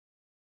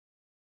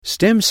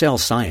Stem cell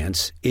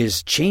science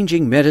is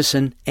changing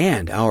medicine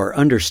and our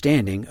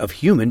understanding of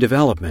human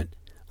development.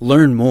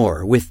 Learn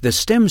more with the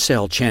Stem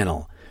Cell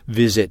Channel.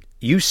 Visit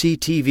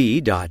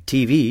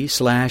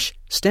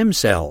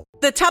uctv.tv/stemcell.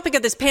 The topic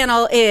of this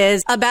panel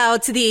is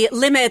about the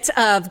limit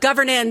of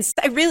governance.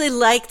 I really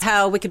liked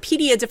how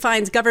Wikipedia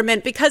defines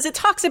government because it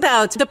talks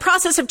about the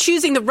process of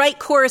choosing the right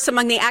course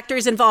among the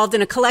actors involved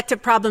in a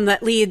collective problem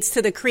that leads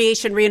to the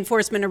creation,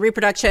 reinforcement, and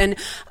reproduction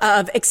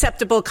of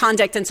acceptable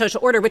conduct and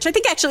social order, which I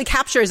think actually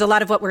captures a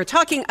lot of what we're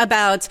talking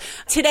about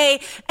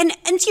today. And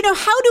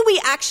how do we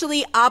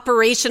actually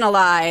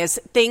operationalize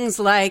things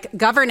like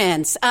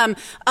governance?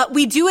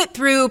 We do it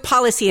through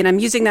policy, and I'm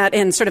using that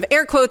in sort of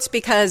air quotes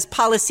because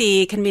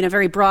policy can mean a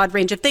very broad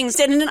range of things.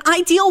 And in an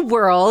ideal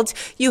world,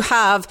 you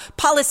have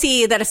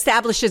policy that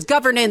establishes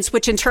governance,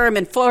 which in turn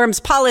informs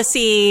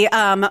policy,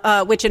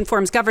 which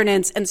informs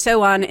governance, and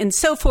so on and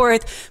so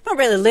forth. We don't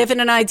really live in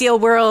an ideal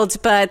world,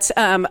 but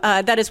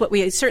that is what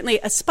we certainly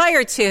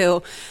aspire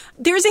to.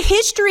 There's a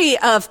history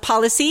of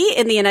policy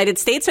in the United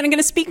States, and I'm going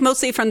to speak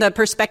mostly from the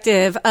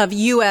perspective of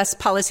U.S.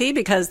 policy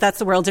because that's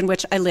the world in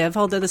which I live,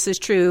 although this is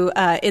true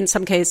in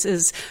some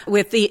cases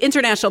with the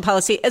international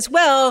policy as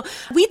well.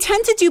 We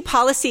tend to do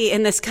policy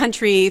in this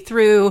country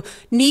through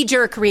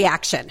knee-jerk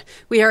reaction.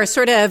 We are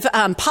sort of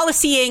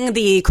policying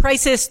the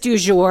crisis du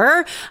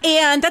jour,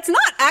 and that's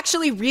not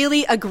actually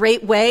really a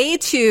great way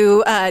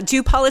to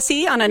do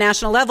policy on a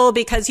national level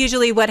because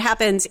usually what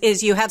happens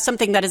is you have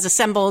something that is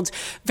assembled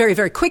very,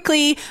 very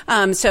quickly,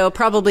 so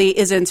probably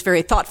isn't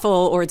very thoughtful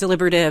or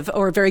deliberative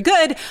or very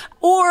good.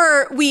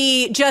 Or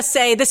we just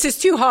say, this is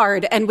too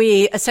hard, and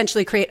we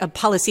essentially create a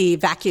policy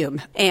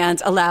vacuum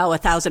and allow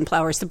 1,000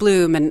 flowers to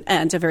bloom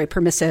and a very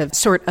permissive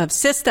sort of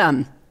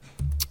system.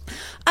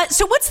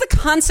 So what's the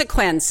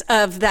consequence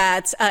of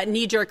that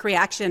knee-jerk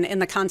reaction in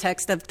the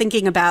context of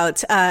thinking about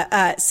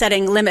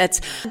setting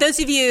limits? Those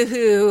of you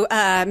who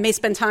may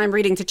spend time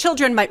reading to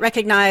children might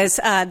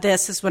recognize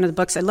this is one of the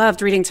books I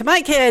loved reading to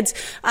my kids.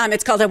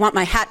 It's called I Want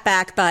My Hat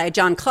Back by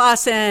John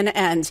Clausen.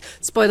 And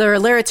spoiler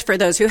alert for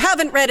those who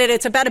haven't read it,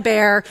 it's about a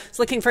bear who's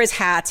looking for his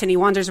hat, and he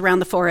wanders around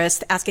the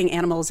forest asking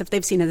animals if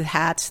they've seen his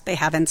hat. They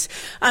haven't.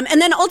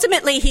 And then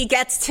ultimately he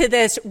gets to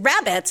this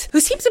rabbit who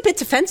seems a bit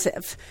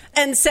defensive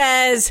and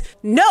says,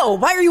 no,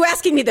 why are you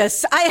asking me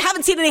this? I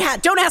haven't seen any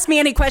hat. Don't ask me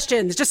any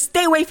questions. Just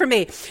stay away from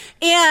me.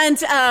 And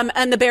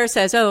the bear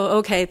says, oh,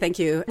 okay, thank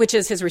you, which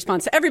is his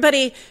response to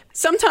everybody.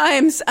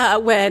 Sometimes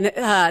when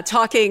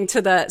talking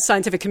to the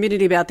scientific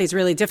community about these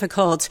really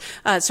difficult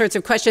sorts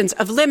of questions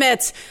of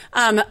limits,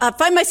 I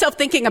find myself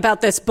thinking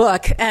about this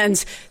book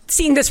and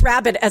seeing this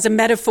rabbit as a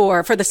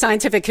metaphor for the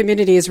scientific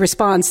community's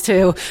response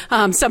to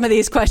some of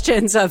these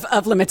questions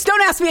of limits.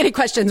 Don't ask me any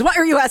questions. Why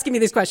are you asking me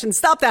these questions?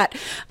 Stop that.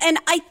 And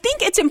I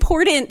think it's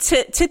important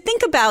to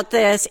think about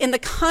this in the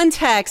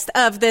context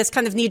of this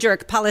kind of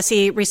knee-jerk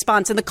policy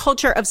response and the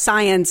culture of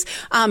science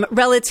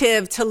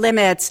relative to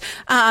limits,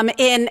 and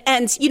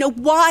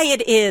why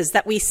it is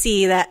that we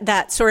see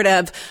that sort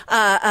of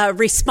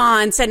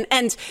response,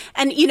 and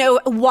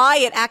why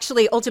it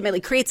actually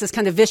ultimately creates this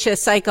kind of vicious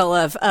cycle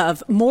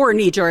of more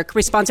knee-jerk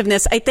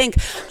responsiveness. I think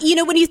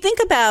when you think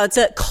about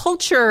the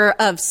culture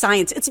of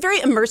science, it's very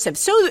immersive,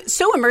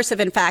 so immersive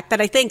in fact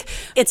that I think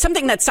it's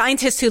something that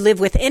scientists who live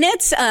within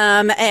it,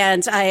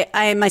 and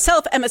I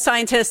myself am a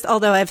scientist,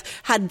 although I've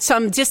had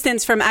some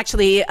distance from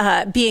actually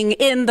being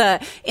in the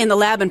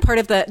lab and part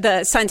of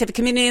the scientific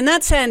community in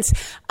that sense,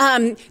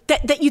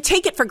 that you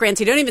take it for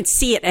granted. You don't even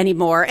see it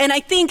anymore. And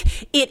I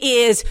think it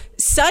is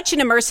such an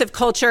immersive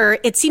culture.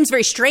 It seems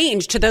very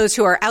strange to those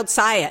who are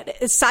outside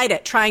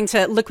it, trying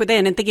to look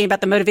within and thinking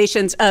about the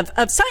motivations of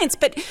science.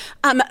 But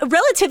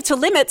relative to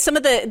limits, some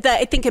of the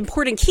I think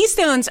important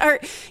keystones are,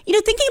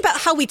 thinking about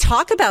how we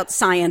talk about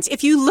science.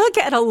 If you look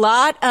at a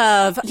lot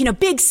of,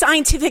 big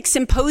scientific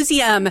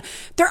symposium,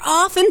 they're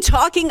often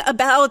talking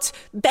about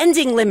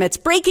bending limits,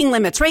 breaking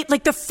limits, right?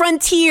 Like the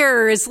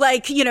frontiers,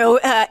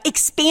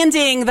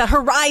 expanding the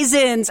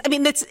horizons. I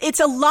mean, it's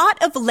a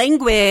lot of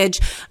language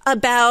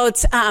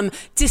about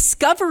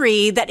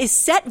discovery that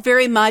is set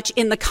very much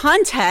in the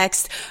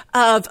context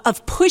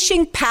of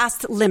pushing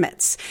past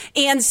limits.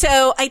 And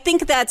so I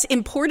think that's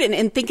important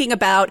in thinking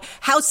about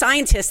how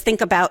scientists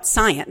think about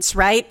science,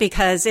 right?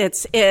 Because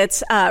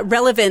it's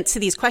relevant to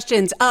these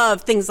questions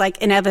of things like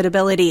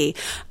inevitability.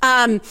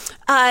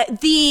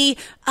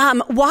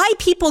 Why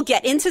people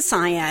get into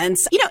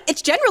science,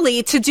 it's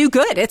generally to do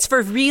good. It's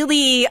for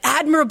really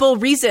admirable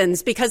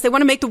reasons because they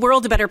want to make the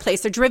world a better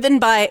place. They're driven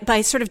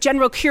by sort of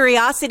general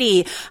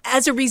curiosity.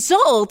 As a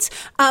result,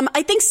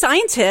 I think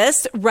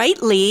scientists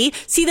rightly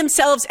see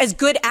themselves as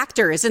good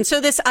actors. And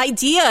so this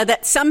idea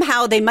that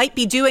somehow they might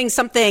be doing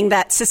something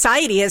that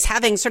society is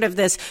having sort of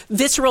this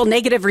visceral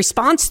negative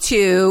response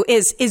to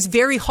is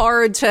very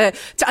hard to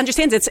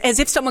understand. It's as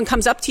if someone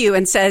comes up to you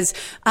and says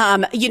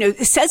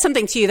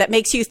something to you that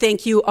makes you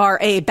think you are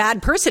a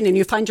bad person, and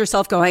you find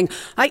yourself going,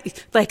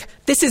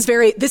 this is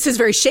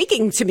very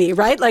shaking to me,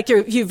 right? Like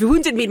you've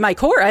wounded me in my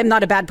core. I'm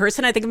not a bad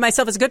person. I think of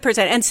myself as a good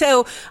person. And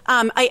so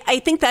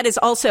I think that is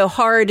also also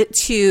hard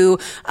to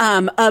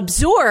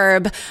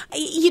absorb.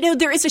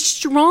 There is a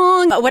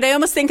strong, what I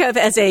almost think of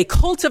as a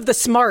cult of the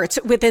smart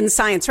within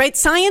science, right?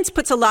 Science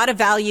puts a lot of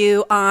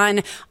value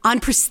on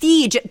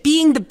prestige,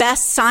 being the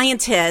best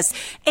scientist.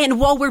 And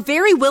while we're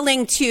very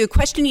willing to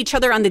question each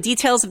other on the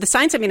details of the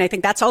science, I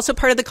think that's also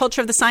part of the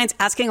culture of the science,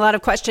 asking a lot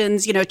of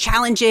questions,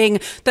 challenging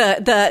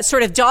the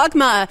sort of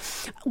dogma.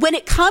 When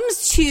it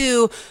comes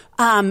to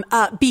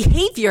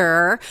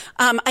behavior,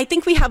 I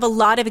think we have a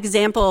lot of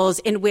examples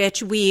in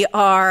which we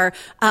are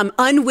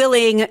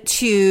unwilling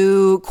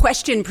to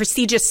question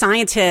prestigious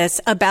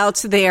scientists about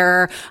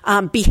their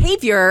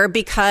behavior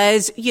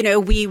because,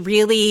 we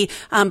really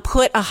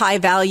put a high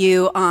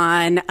value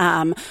on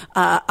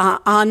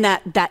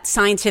that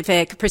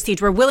scientific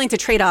prestige. We're willing to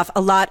trade off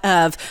a lot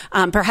of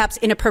perhaps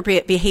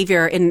inappropriate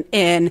behavior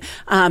in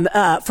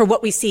for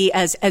what we see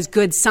as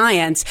good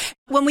science.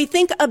 When we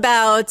think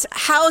about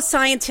how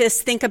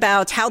scientists think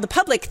about how the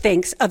public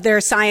thinks of their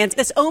science,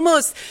 this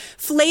almost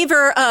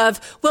flavor of,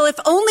 well, if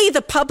only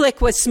the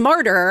public was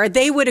smarter,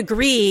 they would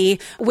agree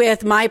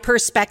with my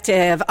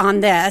perspective on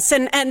this.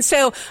 And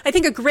so I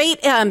think a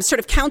great sort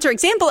of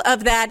counterexample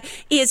of that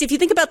is if you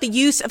think about the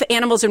use of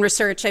animals in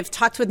research. I've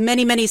talked with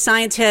many, many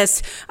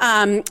scientists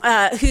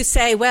who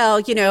say,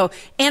 well,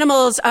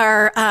 animals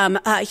are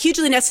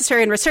hugely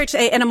necessary in research.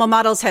 Animal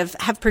models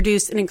have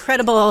produced an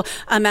incredible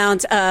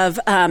amount of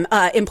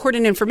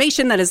important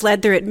information that has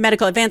led through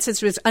medical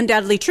advances, was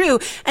undoubtedly true.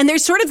 And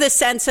there's sort of this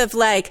sense of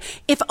like,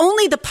 if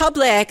only the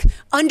public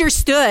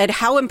understood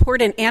how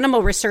important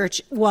animal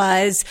research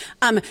was,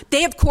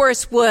 they of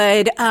course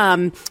would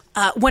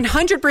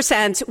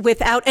 100%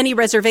 without any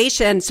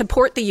reservation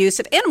support the use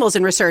of animals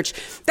in research.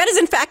 That is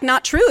in fact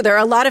not true. There are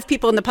a lot of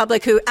people in the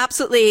public who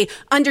absolutely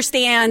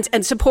understand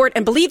and support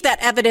and believe that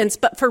evidence,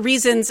 but for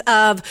reasons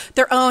of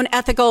their own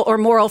ethical or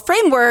moral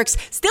frameworks,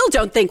 still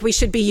don't think we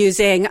should be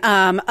using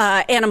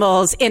animals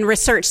in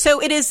research.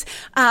 So it is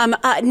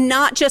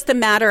not just a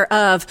matter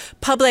of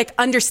public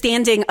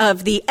understanding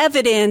of the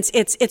evidence.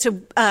 It's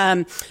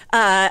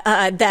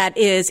that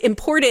is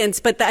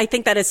important, but I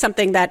think that is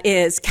something that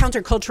is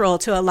countercultural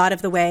to a lot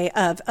of the way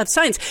of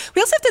science.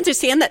 We also have to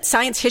understand that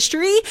science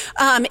history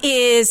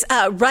is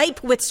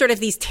ripe with sort of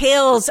these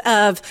tales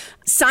of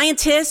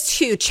scientists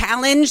who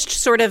challenged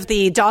sort of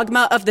the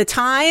dogma of the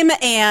time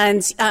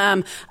and,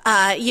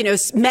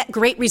 met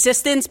great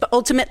resistance, but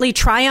ultimately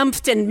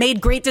triumphed and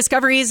made great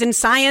discoveries in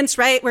science,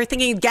 right? We're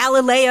thinking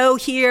Galileo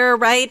here,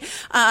 right?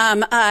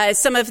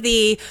 Some of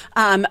the,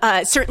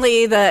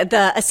 certainly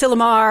the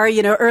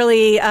Asilomar,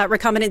 early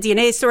recombinant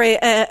DNA story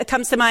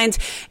comes to mind.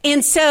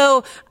 And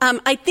so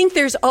I think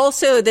there's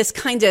also this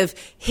kind of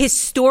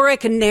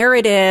historic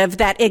narrative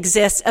that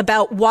exists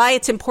about why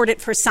it's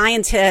important for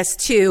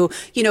scientists to,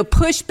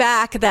 push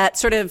back that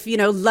sort of,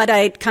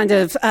 Luddite kind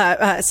of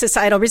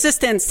societal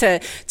resistance to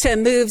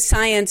move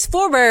science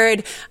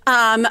forward,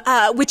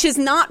 which is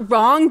not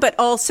wrong, but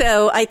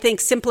also I think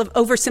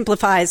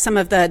oversimplifies some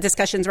of the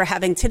discussions we're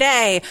having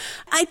today.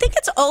 I think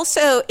it's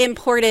also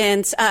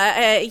important,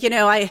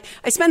 I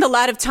spend a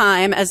lot of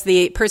time as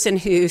the person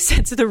who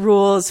sets the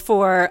rules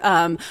for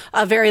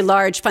a very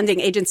large funding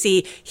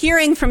agency,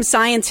 hearing from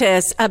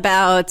scientists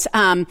about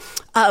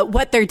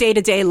what their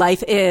day-to-day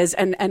life is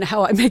and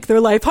how I make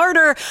their life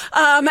harder.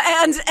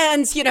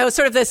 And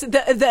sort of this,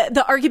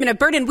 the argument of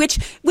burden, which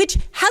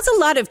has a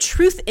lot of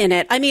truth in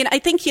it. I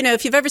think,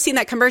 if you've ever seen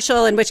that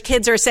commercial in which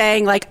kids are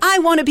saying like, I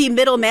want to be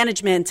middle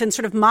management and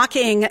sort of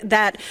mocking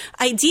that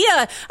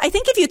idea. I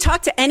think if you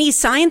talk to any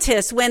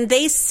scientist, when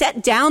they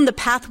set down the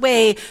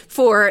pathway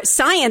for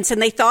science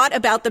and they thought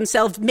about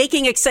themselves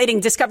making exciting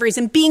discoveries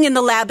and being in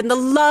the lab and the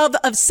love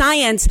of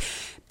science,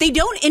 they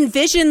don't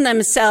envision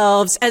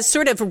themselves as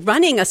sort of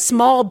running a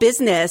small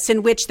business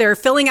in which they're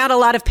filling out a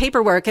lot of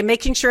paperwork and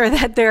making sure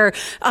that they're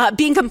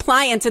being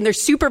compliant and they're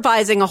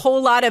supervising a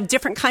whole lot of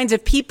different kinds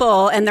of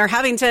people and they're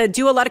having to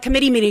do a lot of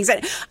committee meetings.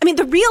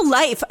 The real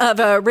life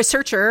of a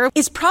researcher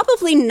is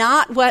probably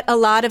not what a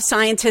lot of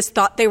scientists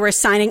thought they were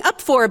signing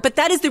up for, but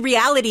that is the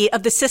reality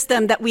of the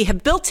system that we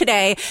have built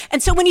today.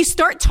 And so when you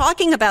start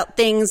talking about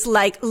things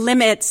like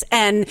limits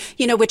and,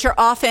 which are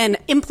often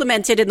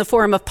implemented in the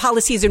form of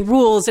policies and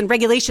rules and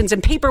regulations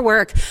and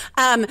paperwork,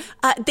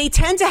 they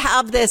tend to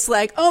have this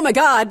like, oh my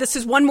God, this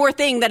is one more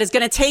thing that is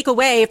going to take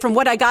away from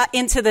what I got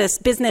into this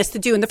business to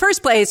do in the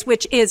first place,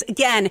 which is,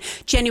 again,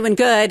 genuine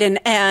good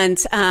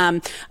and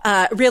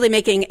really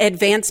making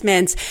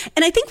advancements.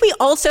 And I think we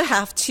also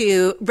have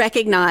to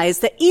recognize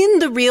that in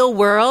the real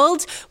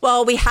world,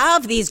 while we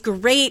have these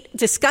great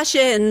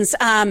discussions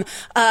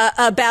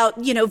about,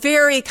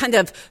 very kind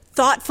of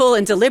thoughtful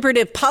and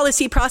deliberative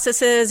policy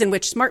processes in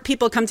which smart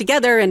people come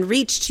together and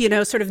reach,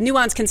 sort of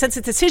nuanced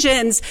consensus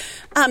decisions.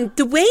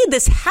 The way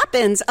this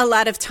happens a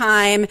lot of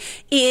time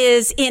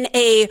is in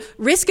a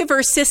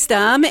risk-averse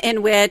system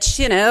in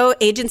which,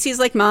 agencies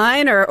like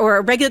mine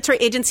or regulatory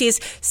agencies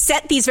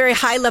set these very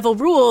high-level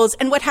rules.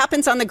 And what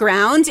happens on the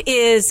ground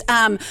is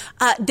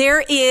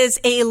there is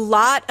a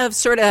lot of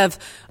sort of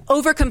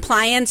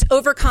overcompliance,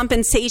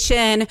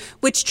 overcompensation,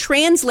 which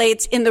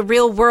translates in the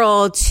real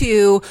world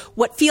to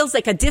what feels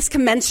like a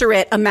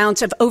discommensurate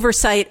amount of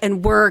oversight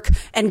and work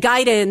and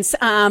guidance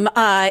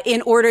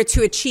in order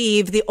to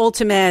achieve the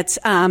ultimate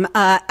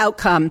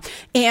outcome.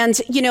 And,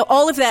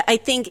 all of that, I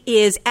think,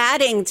 is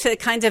adding to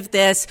kind of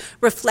this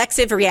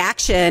reflexive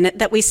reaction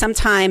that we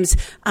sometimes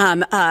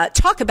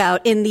talk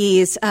about in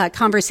these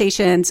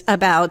conversations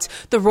about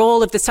the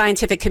role of the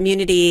scientific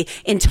community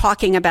in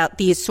talking about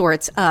these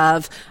sorts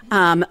of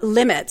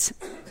limits.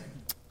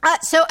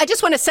 So I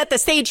just want to set the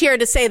stage here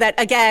to say that,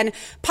 again,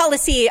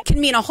 policy can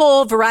mean a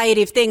whole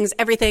variety of things,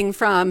 everything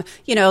from,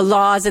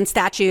 laws and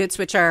statutes,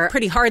 which are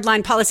pretty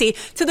hardline policy,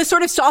 to the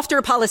sort of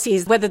softer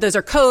policies, whether those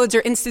are codes or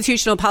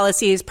institutional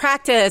policies,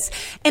 practice.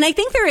 And I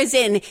think there is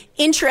an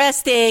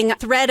interesting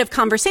thread of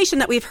conversation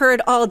that we've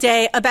heard all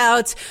day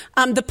about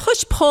the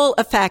push-pull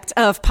effect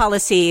of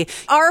policy.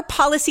 Are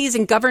policies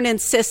and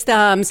governance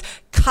systems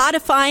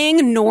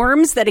codifying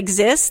norms that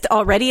exist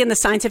already in the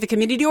scientific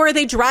community, or are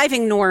they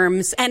driving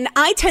norms? And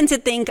I tend to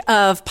think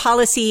of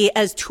policy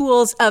as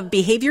tools of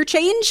behavior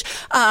change.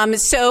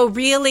 So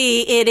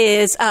really it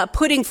is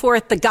putting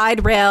forth the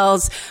guide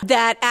rails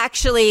that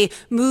actually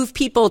move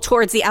people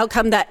towards the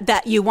outcome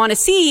that you want to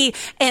see.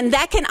 And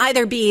that can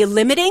either be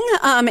limiting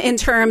in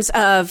terms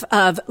of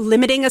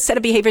limiting a set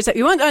of behaviors that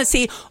you want to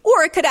see,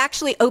 or it could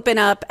actually open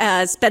up,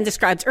 as Ben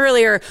described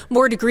earlier,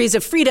 more degrees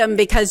of freedom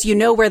because you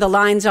know where the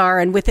lines are,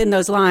 and within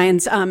those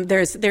lines,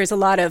 there's a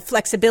lot of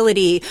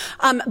flexibility.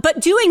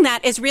 But doing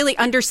that is really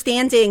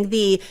understanding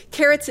the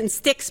carrots and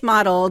sticks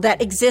model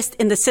that exists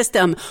in the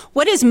system.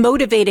 What is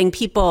motivating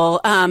people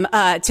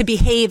to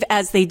behave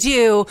as they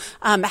do?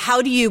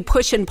 How do you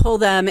push and pull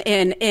them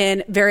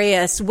in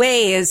various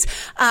ways?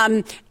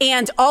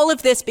 And all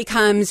of this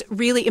becomes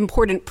really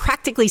important,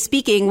 practically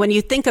speaking, when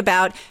you think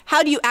about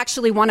how do you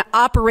actually want to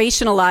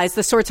operationalize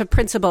the sorts of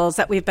principles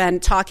that we've been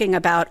talking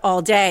about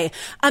all day.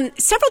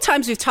 Several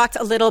times we've talked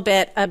a little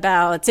bit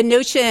about the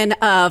notion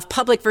of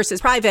public versus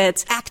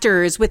private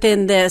actors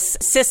within this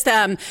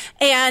system.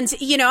 And,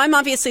 I'm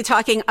obviously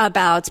talking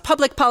about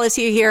public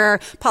policy here,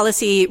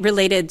 policy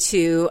related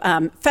to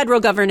federal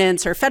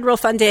governance or federal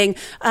funding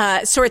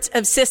sorts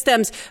of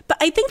systems. But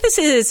I think this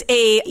is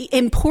a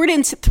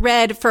important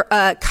thread for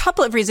a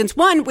couple of reasons.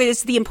 One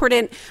was the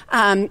important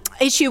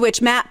issue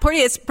which Matt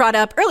Porteous brought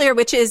up earlier,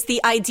 which is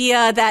the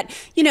idea that,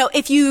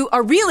 if you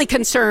are really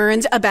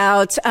concerned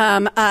about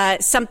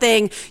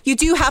something, you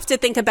do have to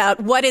think about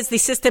what is the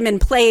system in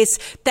place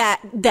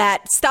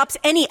that stops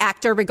any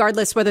actor,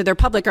 regardless whether they're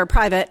public or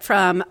private,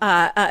 from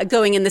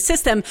going in the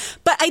system.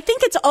 But I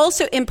think it's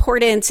also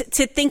important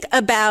to think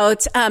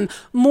about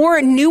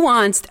more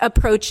nuanced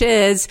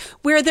approaches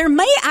where there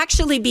may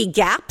actually be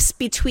gaps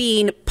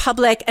between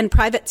public and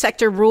private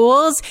sector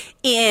rules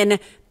in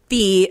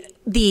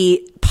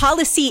the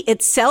policy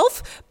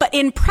itself, but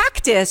in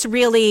practice,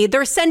 really,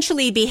 they're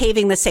essentially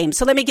behaving the same.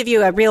 So let me give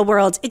you a real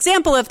world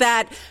example of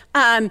that.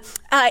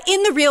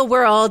 In the real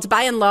world,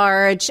 by and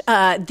large,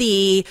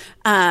 the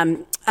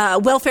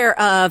welfare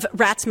of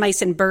rats,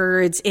 mice, and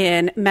birds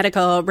in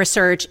medical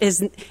research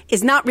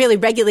is not really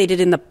regulated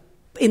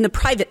in the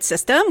private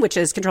system, which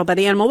is controlled by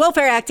the Animal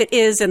Welfare Act. It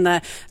is in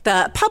the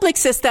public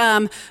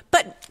system,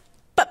 but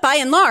by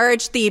and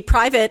large, the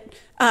private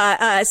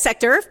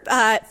sector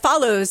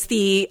follows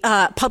the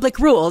public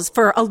rules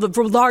for a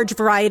large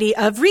variety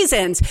of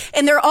reasons.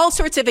 And there are all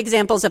sorts of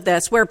examples of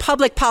this where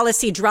public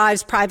policy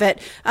drives private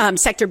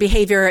sector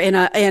behavior in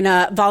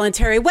a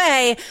voluntary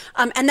way.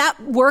 And that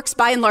works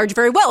by and large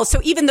very well. So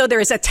even though there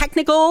is a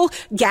technical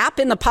gap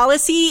in the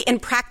policy, in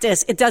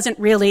practice, it doesn't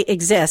really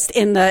exist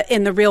in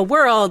the real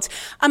world.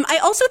 I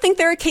also think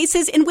there are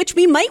cases in which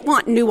we might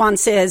want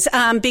nuances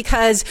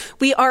because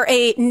we are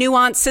a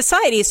nuanced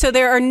society. So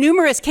there are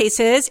numerous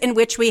cases in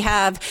which we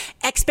have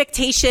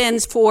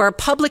expectations for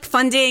public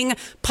funding,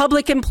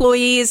 public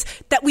employees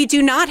that we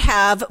do not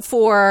have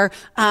for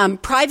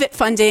private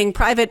funding,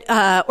 private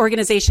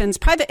organizations,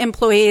 private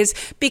employees,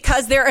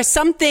 because there are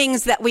some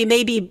things that we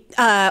maybe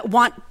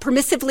want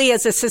permissively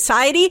as a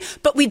society,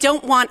 but we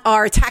don't want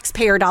our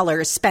taxpayer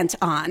dollars spent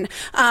on.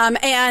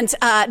 And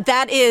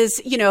that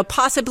is,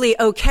 possibly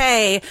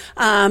okay,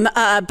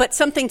 but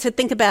something to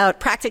think about,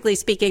 practically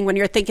speaking, when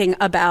you're thinking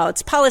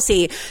about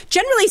policy.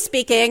 Generally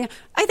speaking,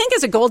 I think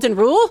as a golden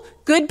rule,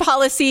 good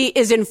policy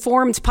is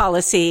informed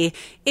policy.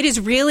 It is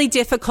really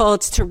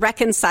difficult to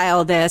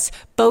reconcile this,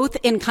 both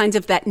in kind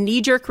of that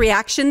knee-jerk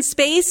reaction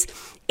space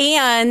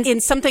and in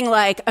something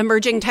like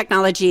emerging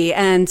technology.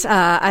 And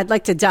I'd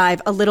like to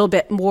dive a little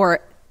bit more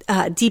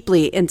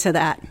deeply into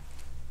that.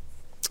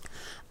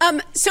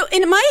 So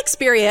in my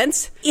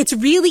experience, it's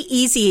really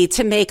easy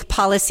to make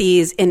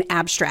policies in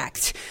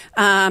abstract.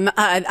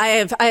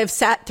 I have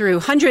sat through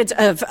hundreds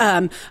of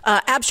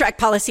abstract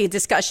policy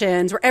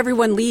discussions where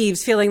everyone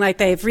leaves feeling like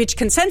they've reached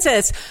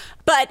consensus.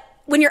 But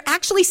when you're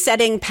actually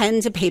setting pen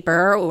to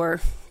paper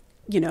or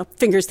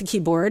fingers to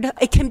keyboard,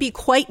 it can be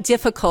quite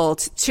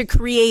difficult to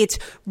create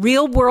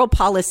real world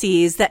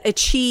policies that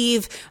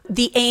achieve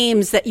the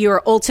aims that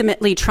you're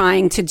ultimately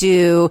trying to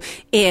do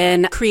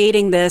in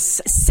creating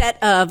this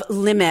set of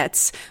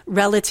limits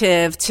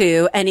relative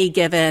to any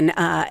given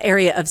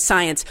area of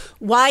science.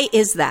 Why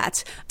is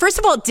that? First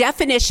of all,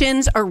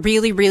 definitions are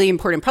really, really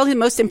important. Probably the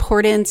most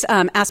important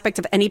aspect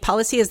of any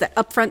policy is that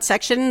upfront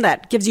section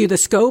that gives you the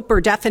scope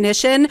or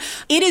definition.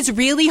 It is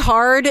really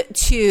hard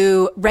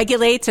to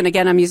regulate, and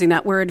again, I'm using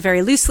that word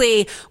very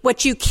loosely,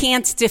 what you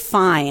can't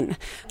define.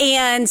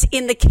 And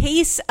in the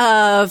case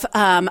of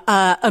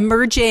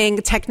emerging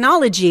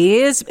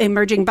technologies,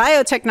 emerging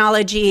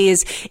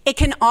biotechnologies, it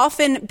can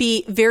often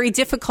be very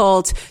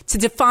difficult to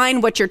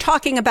define what you're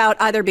talking about,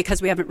 either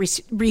because we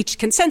haven't reached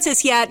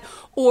consensus yet,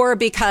 or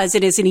because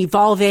it is an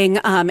evolving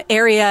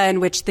area in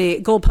which the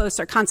goalposts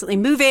are constantly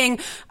moving.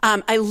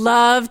 I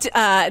loved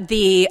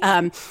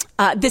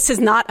this is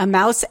not a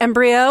mouse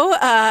embryo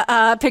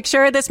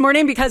picture this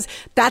morning, because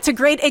that's a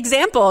great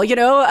example,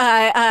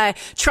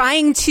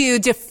 trying to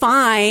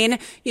define,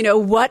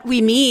 what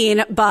we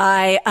mean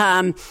by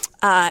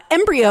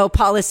embryo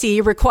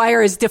policy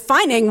requires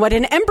defining what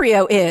an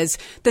embryo is.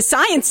 The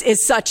science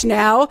is such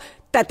now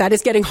that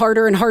is getting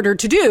harder and harder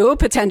to do,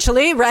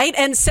 potentially, right?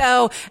 And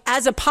so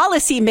as a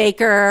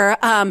policymaker,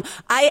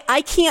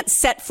 I can't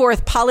set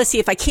forth policy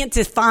if I can't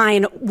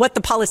define what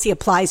the policy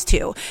applies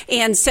to.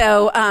 And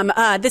so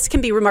this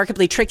can be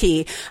remarkably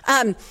tricky.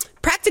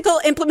 Practical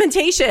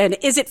implementation.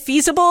 Is it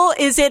feasible?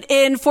 Is it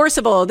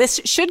enforceable?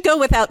 This should go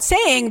without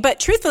saying, but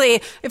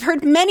truthfully, I've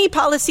heard many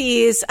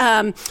policies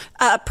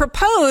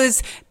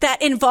propose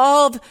that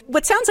involve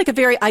what sounds like a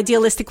very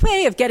idealistic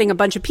way of getting a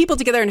bunch of people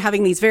together and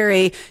having these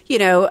very,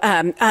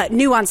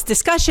 nuanced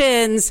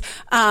discussions,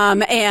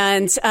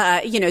 and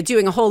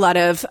doing a whole lot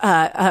of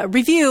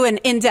review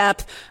and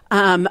in-depth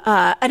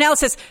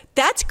analysis.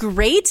 That's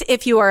great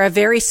if you are a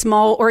very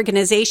small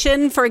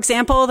organization, for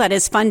example, that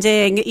is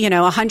funding,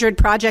 100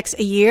 projects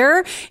a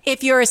year.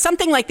 If you're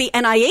something like the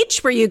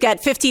NIH, where you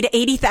get 50 to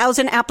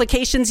 80,000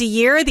 applications a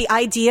year, the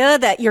idea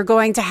that you're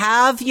going to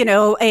have,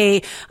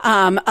 a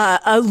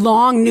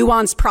long,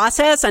 nuanced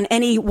process on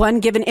any one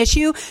given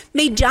issue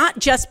may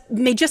just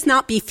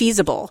not be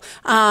feasible.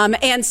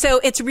 And so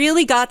it's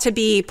really got to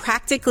be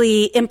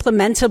practically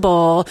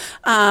implementable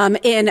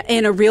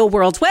in a real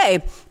world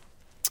way.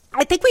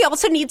 I think we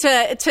also need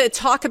to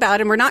talk about,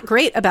 and we're not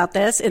great about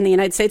this in the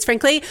United States,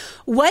 frankly,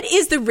 what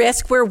is the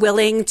risk we're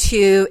willing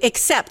to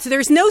accept?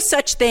 There's no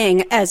such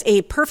thing as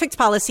a perfect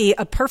policy,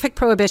 a perfect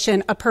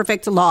prohibition, a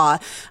perfect law.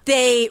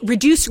 They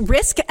reduce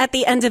risk at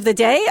the end of the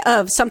day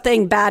of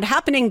something bad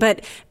happening,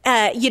 but,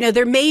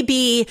 there may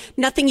be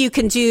nothing you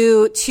can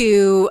do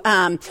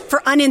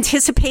for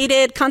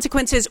unanticipated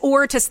consequences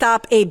or to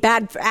stop a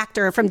bad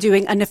actor from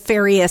doing a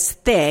nefarious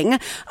thing.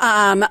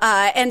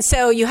 And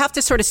so you have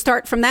to sort of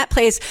start from that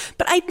place.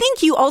 But I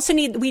think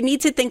we need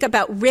to think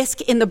about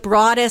risk in the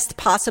broadest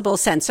possible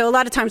sense. So a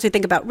lot of times we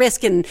think about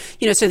risk in,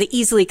 so the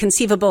easily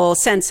conceivable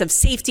sense of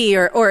safety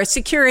or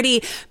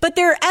security, but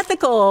there are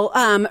ethical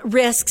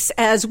risks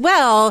as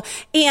well.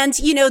 And,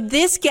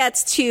 this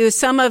gets to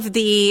some of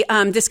the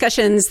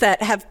discussions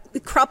that have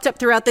cropped up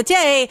throughout the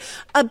day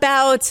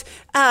about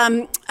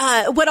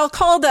what I'll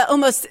call the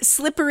almost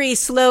slippery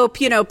slope,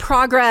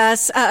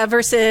 progress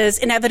versus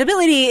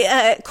inevitability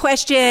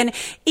question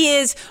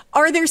is,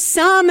 are there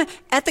some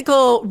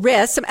ethical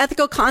risks, some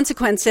ethical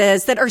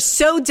consequences that are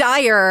so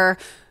dire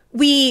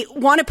we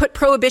want to put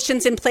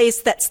prohibitions in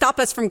place that stop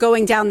us from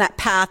going down that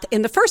path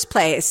in the first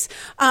place?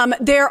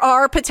 There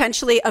are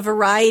potentially a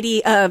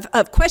variety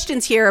of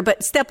questions here,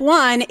 but step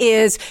one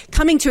is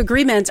coming to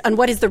agreement on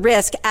what is the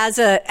risk as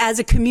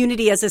a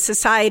community, as a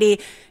society,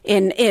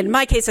 in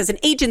my case, as an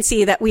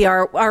agency that we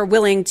are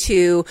willing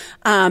to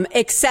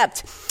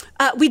accept.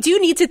 We do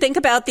need to think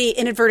about the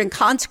inadvertent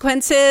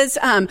consequences.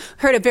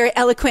 Heard a very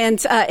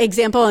eloquent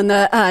example in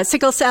the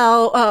sickle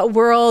cell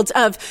world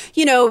of,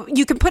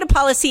 you can put a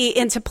policy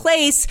into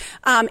place.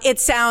 It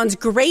sounds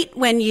great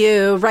when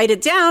you write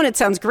it down. It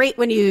sounds great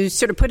when you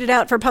sort of put it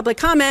out for public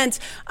comment.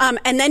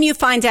 And then you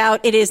find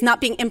out it is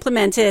not being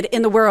implemented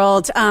in the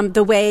world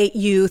the way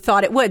you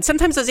thought it would.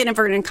 Sometimes those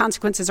inadvertent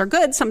consequences are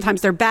good.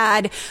 Sometimes they're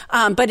bad.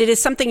 But it is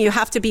something you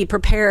have to be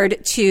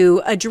prepared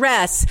to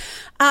address.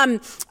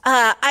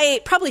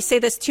 I probably say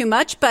this too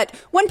much, but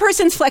one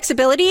person's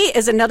flexibility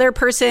is another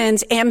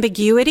person's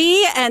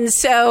ambiguity. And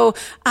so,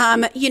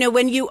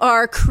 when you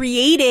are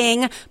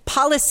creating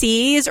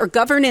policies or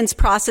governance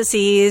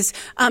processes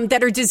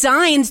that are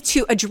designed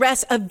to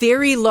address a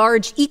very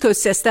large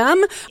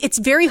ecosystem, it's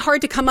very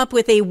hard to come up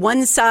with a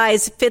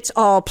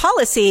one-size-fits-all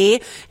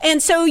policy.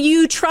 And so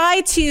you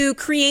try to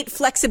create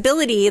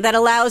flexibility that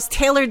allows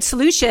tailored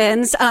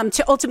solutions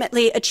to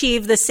ultimately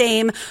achieve the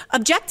same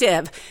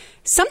objective.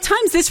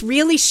 Sometimes this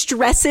really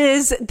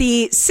stresses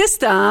the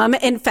system,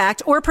 in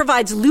fact, or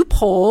provides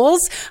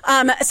loopholes.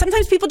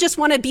 Sometimes people just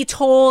want to be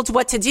told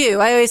what to do.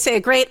 I always say a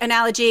great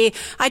analogy.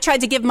 I tried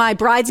to give my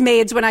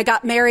bridesmaids when I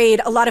got married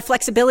a lot of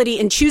flexibility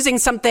in choosing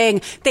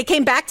something. They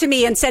came back to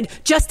me and said,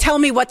 just tell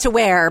me what to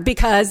wear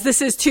because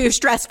this is too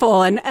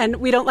stressful and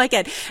we don't like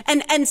it.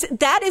 And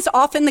that is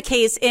often the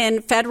case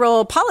in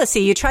federal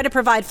policy. You try to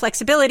provide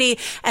flexibility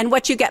and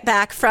what you get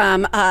back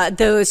from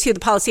those who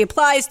the policy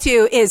applies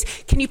to is,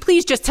 can you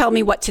please just tell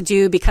me what to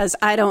do because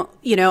I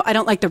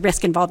don't like the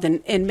risk involved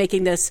in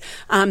making this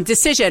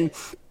decision.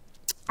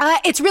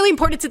 It's really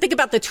important to think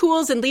about the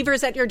tools and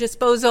levers at your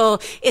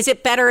disposal. Is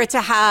it better to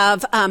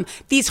have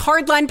these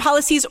hardline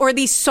policies or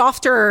these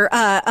softer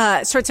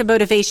sorts of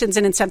motivations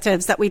and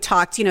incentives that we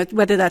talked,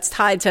 whether that's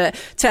tied to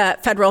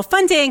federal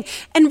funding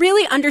and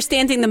really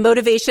understanding the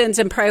motivations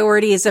and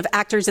priorities of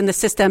actors in the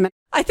system.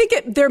 I think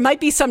there might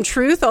be some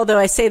truth, although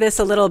I say this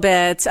a little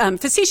bit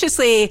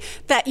facetiously,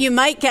 that you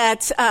might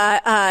get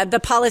the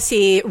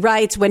policy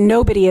right when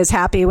nobody is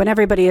happy, when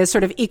everybody is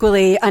sort of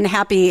equally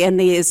unhappy in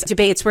these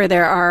debates where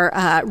there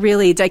are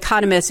really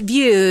dichotomous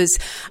views.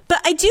 But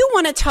I do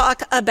want to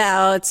talk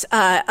about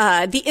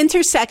the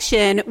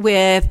intersection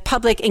with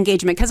public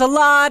engagement, because a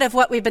lot of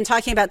what we've been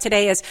talking about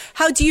today is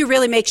how do you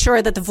really make sure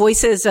that the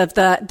voices of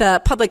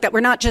the public, that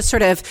we're not just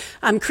sort of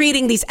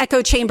creating these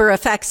echo chamber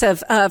effects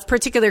of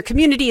particular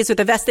communities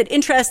with a vested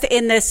interest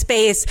in this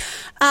space.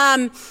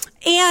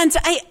 And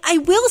I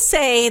will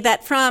say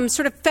that from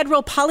sort of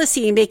federal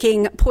policy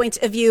making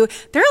point of view,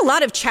 there are a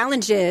lot of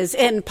challenges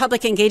in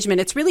public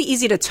engagement. It's really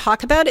easy to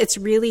talk about. It's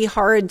really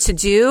hard to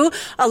do.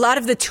 A lot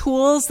of the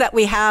tools that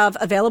we have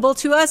available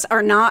to us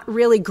are not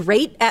really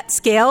great at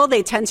scale.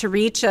 They tend to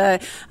reach, the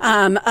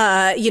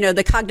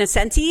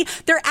cognoscenti.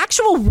 They're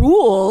actual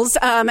rules.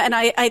 And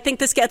I think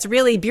this gets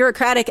really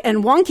bureaucratic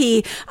and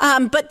wonky.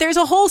 But there's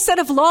a whole set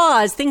of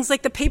laws, things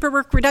like the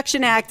Paperwork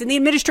Reduction Act and the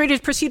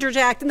Administrative Procedures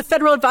Act and the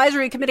Federal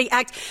Advisory Committee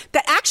Act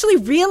that actually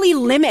really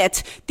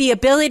limit the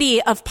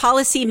ability of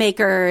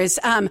policymakers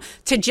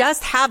to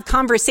just have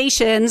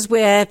conversations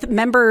with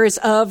members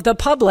of the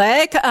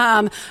public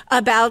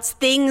about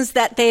things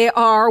that they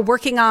are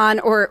working on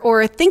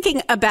or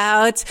thinking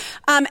about.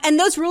 And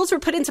those rules were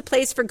put into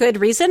place for good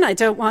reason. I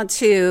don't want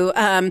to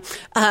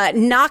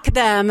knock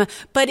them,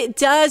 but it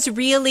does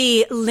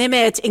really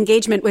limit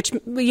engagement, which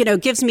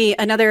gives me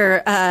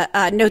another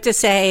note to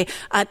say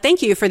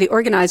thank you for the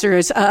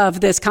organizers of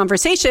this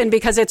conversation,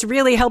 because it's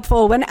really helpful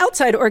when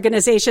outside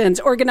organizations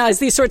organize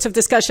these sorts of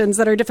discussions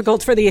that are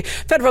difficult for the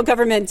federal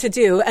government to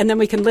do, and then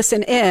we can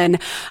listen in.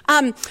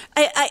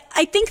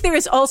 I think there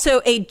is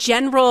also a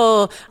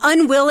general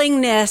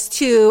unwillingness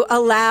to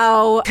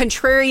allow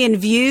contrarian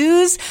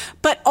views,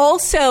 but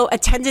also a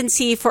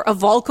tendency for a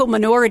vocal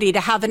minority to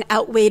have an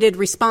outweighted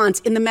response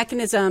in the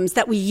mechanisms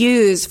that we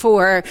use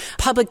for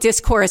public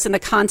discourse in the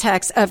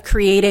context of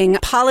creating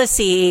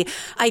policy.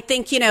 I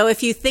think,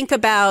 if you think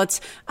about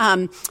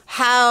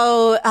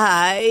how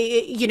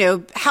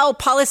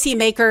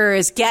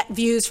policymakers get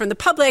views from the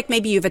public,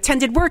 maybe you've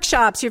attended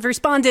workshops, you've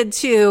responded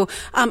to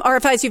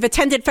RFIs, you've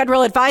attended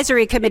federal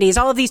advisory committees,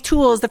 all of these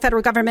tools the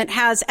federal government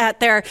has at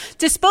their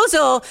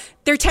disposal.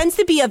 There tends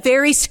to be a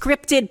very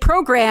scripted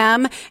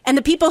program, and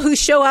the people who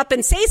show up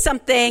and say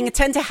something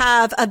tend to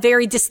have a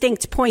very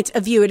distinct point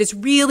of view. It is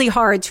really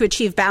hard to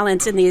achieve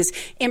balance in these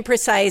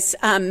imprecise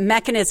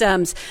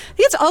mechanisms. I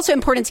think it's also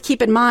important to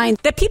keep in mind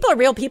that people are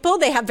real people.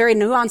 They have very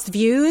nuanced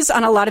views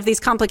on a lot of these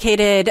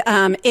complicated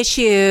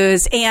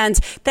issues, and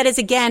that is,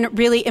 again,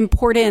 really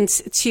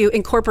important to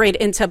incorporate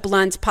into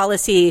blunt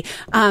policy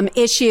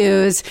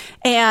issues.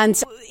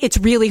 And it's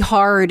really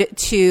hard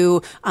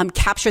to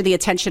capture the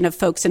attention of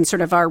folks in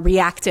sort of our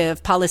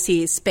reactive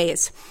policy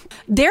space.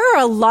 There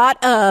are a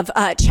lot of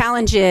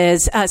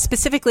challenges,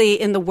 specifically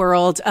in the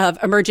world of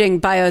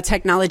emerging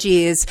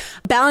biotechnologies.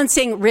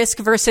 Balancing risk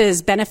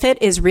versus benefit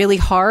is really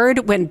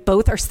hard when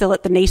both are still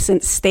at the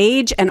nascent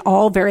stage and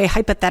all very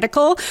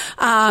hypothetical.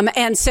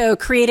 And so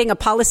creating a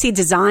policy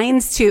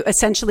designs to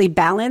essentially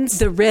balance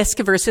the risk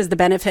versus the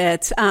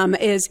benefit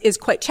is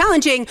quite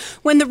challenging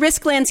when the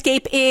risk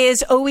landscape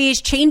is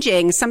always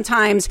changing.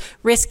 Sometimes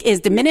risk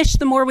is diminished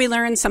the more we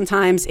learn.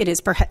 Sometimes it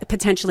is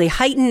potentially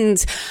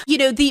heightened.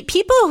 The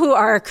people who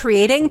are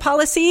creating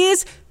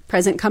policies,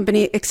 present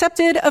company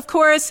accepted, of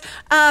course,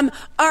 are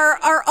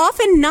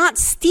often not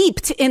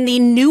steeped in the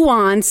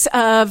nuance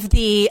of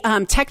the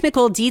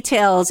technical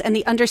details and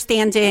the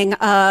understanding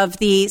of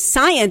the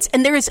science.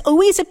 And there is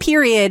always a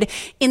period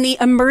in the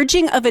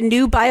emerging of a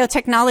new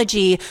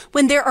biotechnology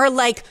when there are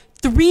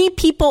 3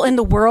 people in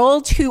the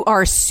world who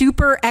are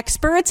super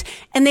experts,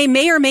 and they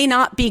may or may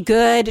not be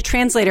good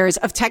translators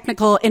of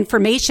technical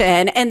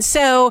information. And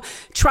so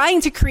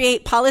trying to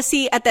create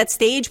policy at that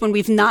stage when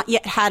we've not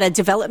yet had a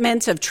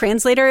development of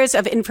translators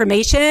of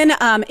information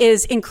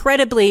is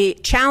incredibly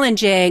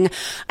challenging.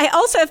 I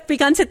also have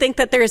begun to think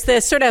that there's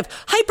this sort of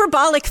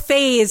hyperbolic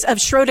phase of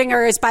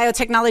Schrodinger's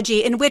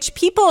biotechnology in which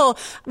people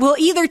will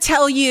either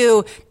tell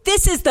you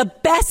this is the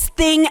best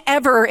thing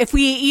ever. If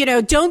we,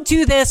 don't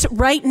do this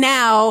right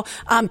now,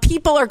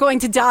 people are going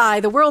to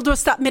die. The world will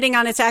stop emitting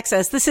on its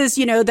axis. This is,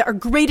 our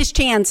greatest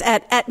chance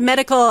at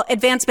medical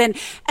advancement.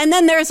 And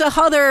then there's a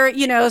other,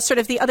 sort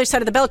of the other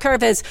side of the bell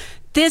curve is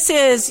this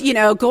is,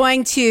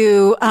 going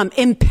to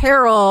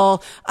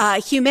imperil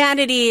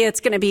humanity. It's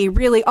going to be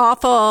really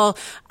awful.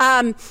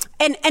 And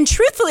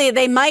truthfully,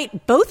 they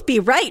might both be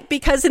right,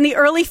 because in the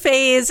early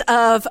phase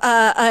of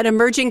an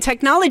emerging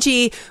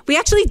technology, we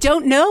actually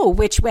don't know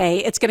which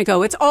way it's going to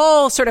go. It's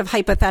all sort of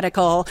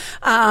hypothetical,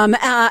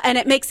 and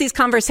it makes these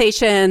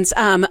conversations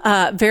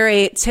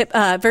very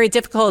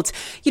difficult.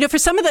 For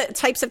some of the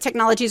types of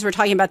technologies we're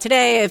talking about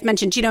today, I've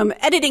mentioned genome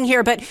editing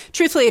here, but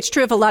truthfully, it's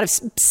true of a lot of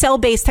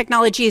cell-based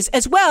technologies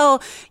as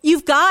well.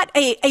 You've got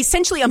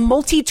essentially a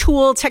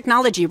multi-tool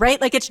technology, right?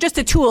 Like, it's just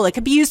a tool. It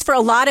could be used for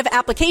a lot of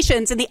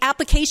applications, and the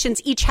applications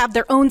each have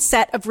their own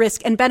set of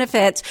risk and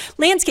benefit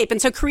landscape.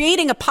 And so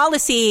creating a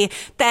policy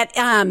that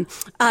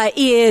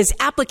is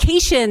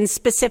application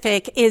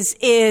specific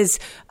is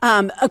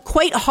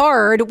quite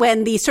hard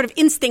when the sort of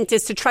instinct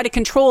is to try to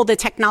control the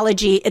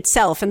technology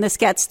itself. And this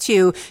gets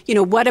to,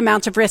 what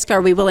amount of risk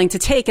are we willing to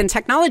take in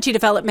technology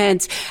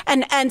development?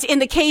 And in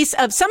the case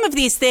of some of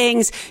these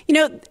things,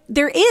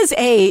 there is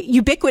a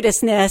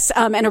ubiquitousness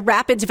and a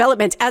rapid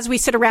development. As we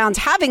sit around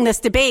having this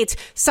debate,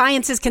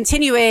 science is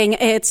continuing.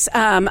 It's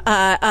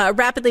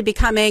rapidly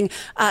becoming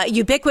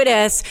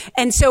ubiquitous.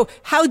 And so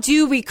how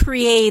do we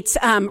create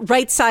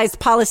right-sized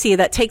policy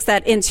that takes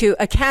that into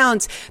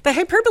account? The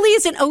hyperbole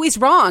isn't always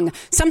wrong.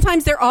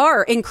 Sometimes there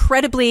are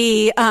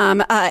incredibly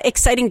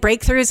exciting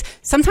breakthroughs.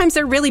 Sometimes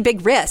there are really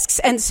big risks.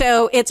 And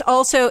so it's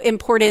also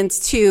important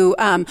to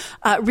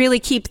really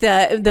keep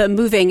the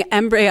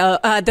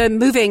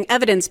moving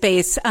evidence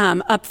base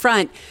up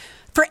front.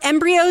 For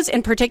embryos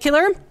in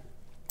particular,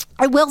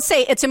 I will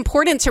say it's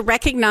important to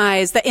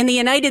recognize that in the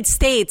United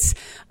States,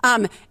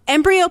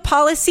 embryo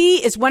policy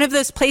is one of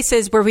those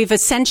places where we've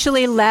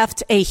essentially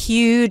left a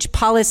huge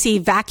policy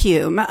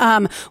vacuum.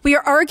 We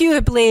are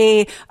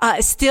arguably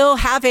still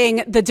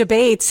having the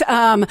debates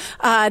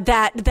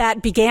that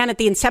began at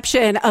the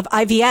inception of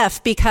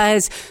IVF,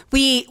 because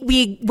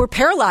we were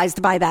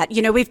paralyzed by that.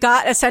 We've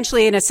got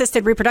essentially an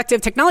assisted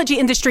reproductive technology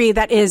industry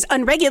that is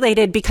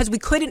unregulated because we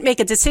couldn't make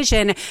a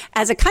decision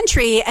as a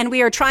country, and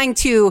we are trying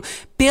to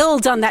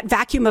build on that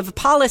vacuum of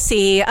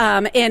policy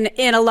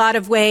in a lot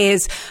of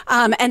ways.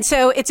 And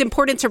so it's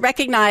important to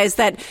recognize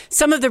that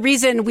some of the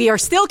reason we are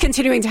still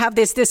continuing to have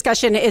this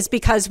discussion is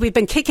because we've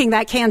been kicking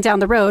that can down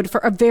the road for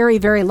a very,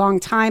 very long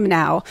time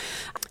now.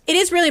 It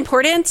is really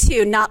important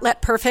to not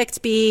let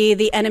perfect be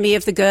the enemy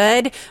of the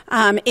good.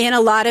 In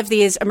a lot of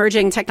these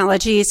emerging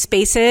technology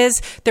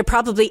spaces, there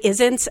probably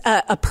isn't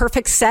a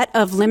perfect set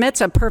of limits,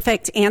 a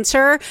perfect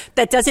answer.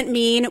 That doesn't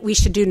mean we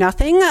should do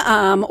nothing,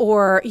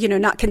 or,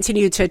 not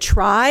continue to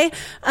try.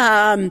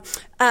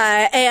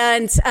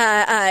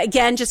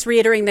 Again, just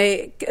reiterating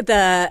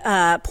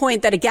the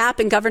point that a gap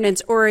in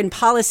governance or in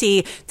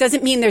policy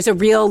doesn't mean there's a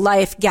real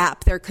life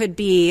gap. There could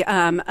be,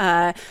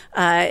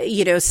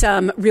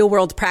 some real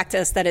world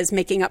practice that is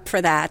making up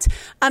for that.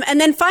 And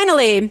then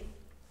finally,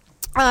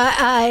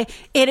 I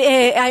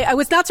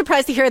was not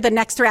surprised to hear the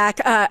next rack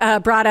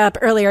brought up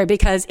earlier,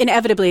 because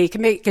inevitably you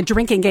can make a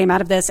drinking game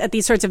out of this at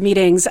these sorts of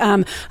meetings.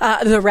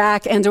 The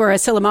rack and or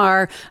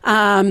Asilomar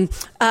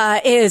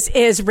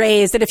is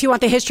raised, and if you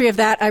want the history of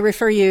that, I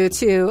refer you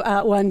to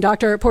one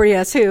Dr.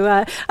 Porteous, who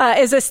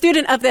is a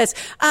student of this.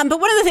 But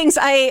one of the things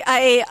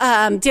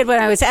I did when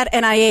I was at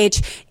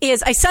NIH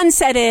is I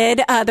sunsetted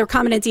the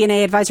Recombinant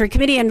DNA Advisory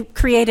Committee and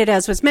created,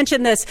 as was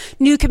mentioned, this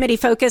new committee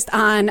focused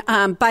on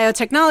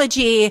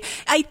biotechnology.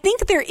 I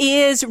think there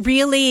is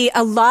really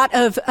a lot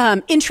of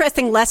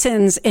interesting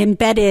lessons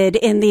embedded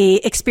in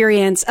the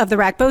experience of the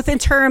RAC, both in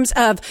terms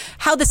of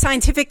how the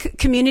scientific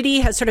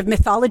community has sort of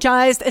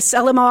mythologized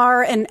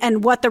Asilomar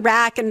and what the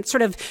RAC and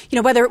sort of,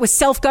 whether it was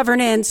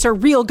self-governance or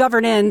real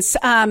governance,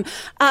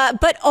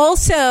 but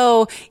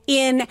also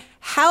in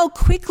how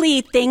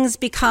quickly things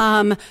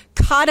become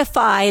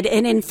codified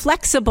and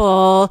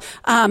inflexible,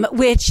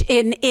 which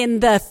in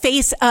the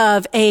face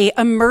of a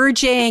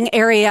emerging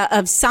area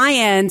of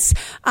science,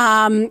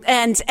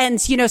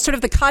 and sort of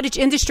the cottage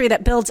industry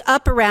that builds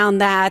up around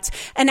that,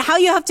 and how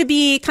you have to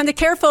be kind of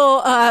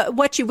careful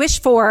what you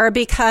wish for,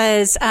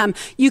 because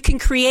you can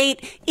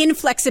create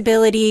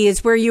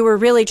inflexibilities where you were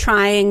really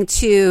trying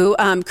to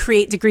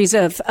create degrees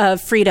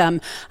of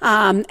freedom.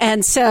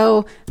 And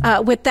so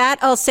with that,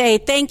 I'll say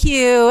thank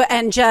you,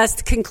 and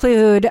just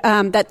conclude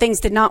that things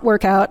did not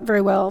work out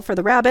very well for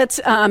the rabbits.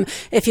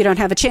 If you don't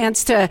have a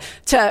chance to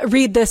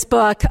read this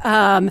book,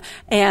 and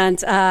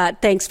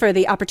thanks for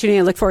the opportunity.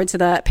 I look forward to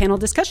the panel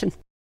discussion.